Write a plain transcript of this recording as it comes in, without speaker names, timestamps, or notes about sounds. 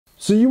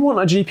So you want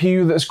a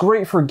GPU that's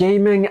great for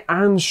gaming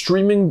and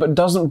streaming but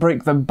doesn't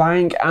break the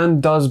bank and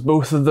does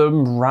both of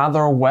them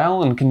rather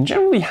well and can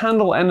generally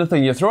handle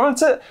anything you throw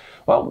at it?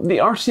 Well, the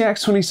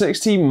RTX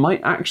 2060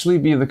 might actually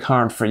be the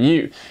card for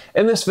you.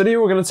 In this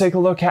video, we're going to take a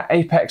look at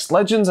Apex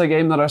Legends, a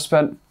game that I've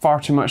spent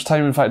far too much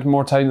time, in fact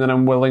more time than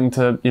I'm willing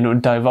to,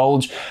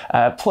 divulge,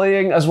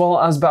 playing, as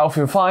well as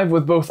Battlefield 5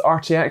 with both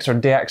RTX or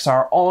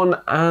DXR on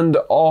and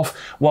off,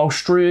 while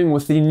streaming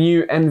with the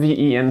new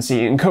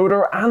NVENC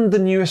encoder and the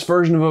newest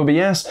version of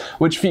OBS,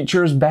 which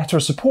features better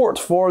support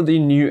for the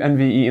new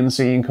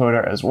NVENC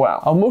encoder as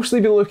well. I'll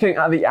mostly be looking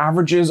at the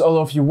averages,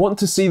 although if you want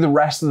to see the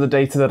rest of the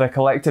data that I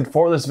collected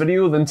for this video,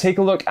 then take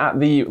a look at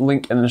the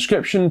link in the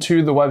description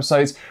to the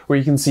website where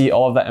you can see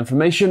all of that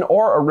information,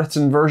 or a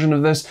written version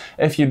of this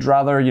if you'd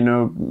rather,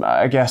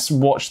 I guess,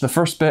 watch the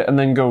first bit and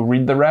then go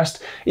read the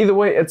rest. Either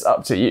way, it's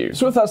up to you.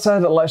 So with that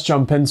said, let's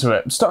jump into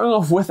it. Starting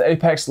off with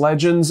Apex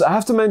Legends, I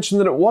have to mention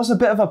that it was a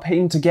bit of a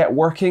pain to get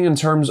working in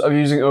terms of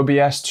using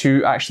OBS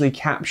to actually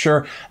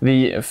capture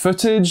the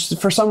footage.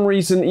 For some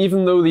reason,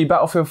 even though the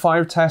Battlefield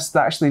 5 test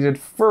that I actually did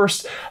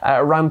first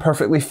ran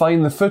perfectly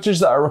fine, the footage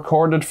that I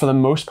recorded for the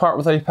most part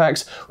with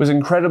Apex was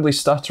incredibly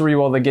stuttery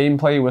while the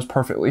gameplay was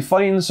perfectly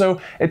fine,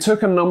 so it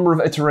took a number of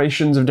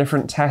iterations of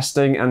different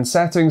testing and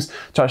settings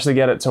to actually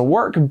get it to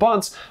work.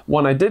 But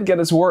when I did get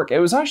it to work, it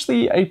was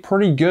actually a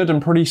pretty good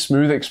and pretty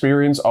smooth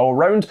experience all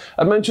around.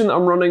 I mentioned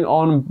I'm running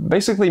on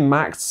basically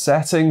maxed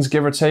settings,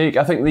 give or take.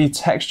 I think the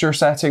texture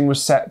setting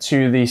was set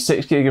to the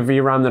 6GB of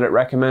VRAM that it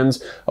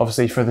recommends,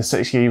 obviously for the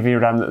 6GB of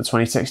VRAM that the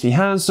 2060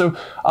 has, so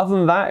other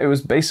than that, it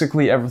was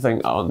basically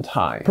everything on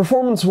high.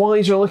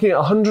 Performance-wise, you're looking at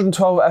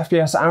 112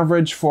 FPS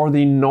average for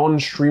the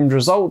non-streamed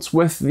results.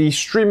 With the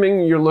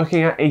streaming, you're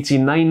looking at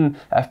 89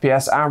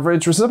 FPS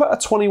average, which is about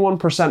a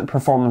 21%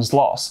 performance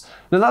loss.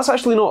 Now that's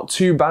actually not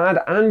too bad,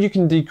 and you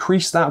can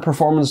decrease that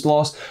performance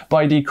loss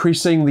by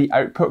decreasing the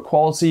output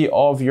quality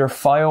of your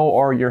file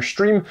or your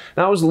stream.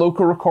 Now I was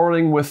local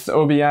recording with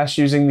OBS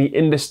using the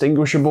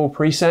indistinguishable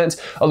preset,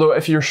 although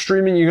if you're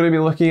streaming, you're going to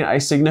be looking at a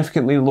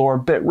significantly lower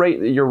bit rate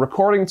that you're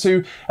recording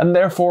to, and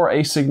therefore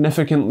a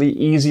significantly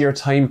easier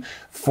time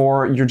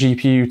for your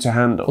GPU to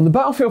handle. On the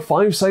Battlefield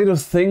 5 side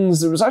of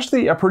things, it was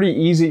actually a pretty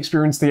easy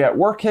experience to get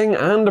working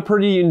and a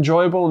pretty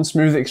enjoyable and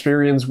smooth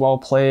experience while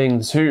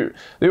playing too.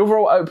 The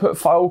overall output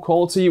file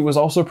quality was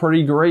also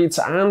pretty great,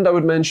 and I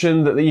would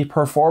mention that the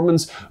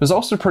performance was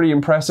also pretty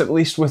impressive, at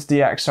least with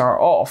DXR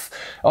off.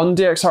 On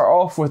DXR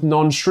off with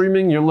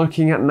non-streaming, you're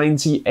looking at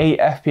 98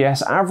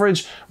 FPS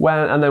average,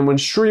 and then when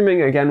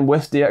streaming again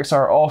with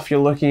DXR off, you're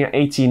looking at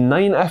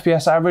 89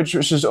 FPS average,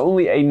 which is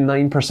only a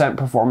 9%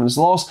 performance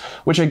loss,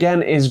 which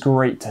again is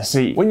great to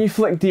see. When you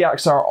flick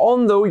DXR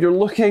on though, you're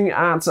looking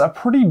at a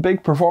pretty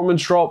big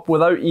performance drop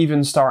without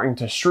even starting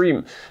to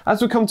stream.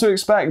 As we come to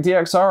expect,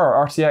 DXR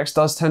or RTX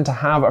does tend to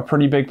have a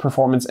pretty big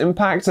performance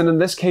impact, and in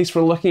this case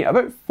we're looking at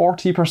about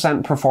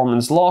 40%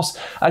 performance loss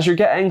as you're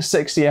getting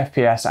 60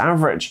 FPS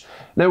average.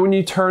 Now when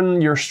you turn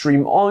your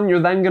stream on,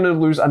 you're then going to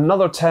lose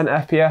another 10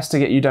 FPS to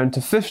get you down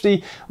to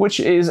 50, which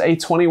is a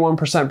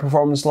 21%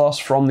 performance loss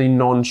from the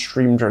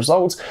non-streamed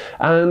result,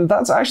 and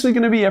that's actually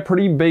going to be a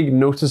pretty big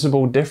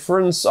noticeable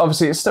difference.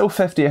 Obviously it's still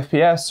 50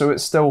 FPS, so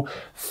it's still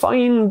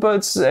fine,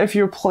 but if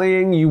you're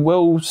playing, you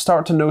will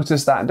start to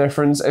notice that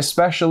difference,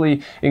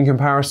 especially in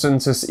comparison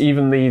to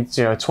even the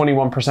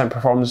 21%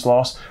 performance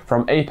loss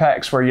from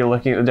Apex, where you're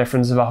looking at the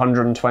difference of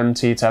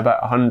 120 to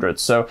about 100,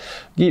 so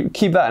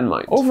keep that in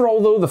mind.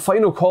 Overall though, the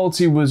final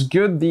quality was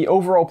good, the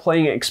overall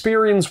playing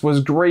experience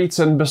was great,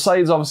 and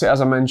besides obviously, as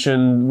I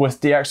mentioned,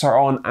 with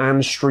DXR on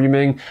and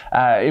streaming,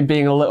 it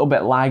being a little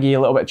bit laggy, a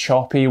little bit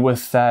choppy, with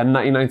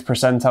 99th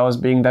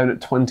percentiles being down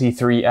at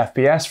 23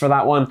 FPS for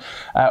that one,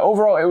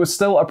 overall it was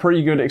still a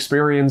pretty good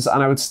experience,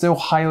 and I would still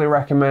highly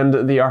recommend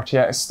the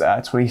RTX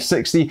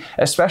 2060,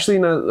 especially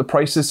now that the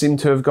prices seem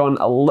to have gone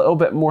a little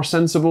bit more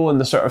sensible in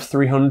the sort of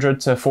 £300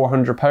 to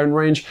 £400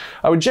 range.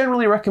 I would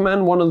generally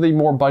recommend one of the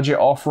more budget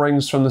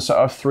offerings from the sort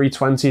of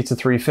 £320 to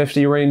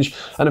 £350 range,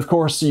 and of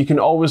course you can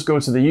always go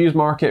to the used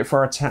market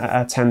for a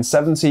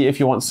 1070 if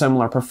you want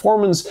similar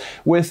performance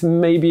with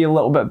maybe a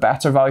little bit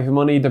better value for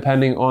money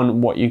depending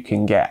on what you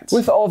can get.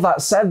 With all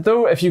that said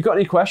though, if you've got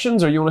any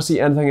questions or you want to see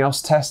anything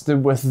else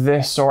tested with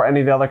this or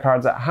any of the other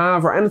cards that I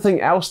have, or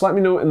anything else, let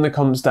me know in the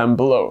comments down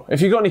below.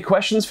 If you've got any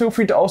questions, feel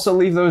free to also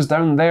leave those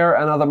down there,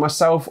 and either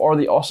myself or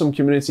the awesome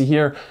community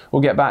here will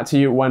get back to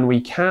you when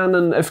we can.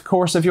 And of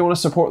course, if you want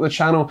to support the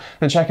channel,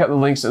 then check out the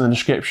links in the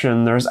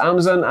description. There's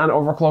Amazon and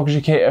Overclockers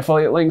UK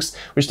affiliate links,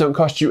 which don't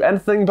cost you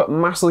anything but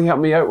massively help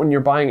me out when you're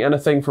buying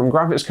anything from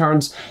graphics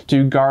cards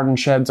to garden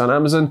sheds on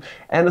Amazon.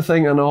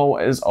 Anything and all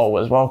is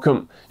always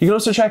welcome. You can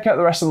also check out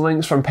the rest of the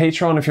links from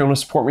Patreon if you want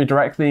to support me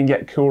directly and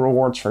get cool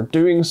rewards for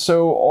doing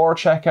so, or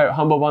check out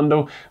Humble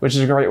Bundle, which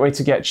is a great way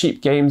to get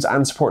cheap games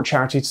and support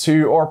charity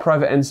too, or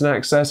private internet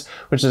access,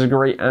 which is a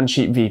great and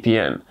cheap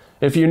VPN.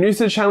 If you're new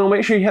to the channel,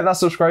 make sure you hit that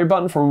subscribe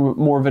button for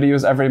more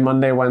videos every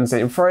Monday,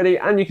 Wednesday and Friday,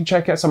 and you can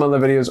check out some other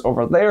videos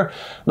over there.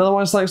 And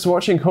otherwise, thanks for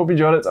watching, hope you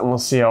enjoyed it, and we'll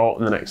see you all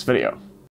in the next video.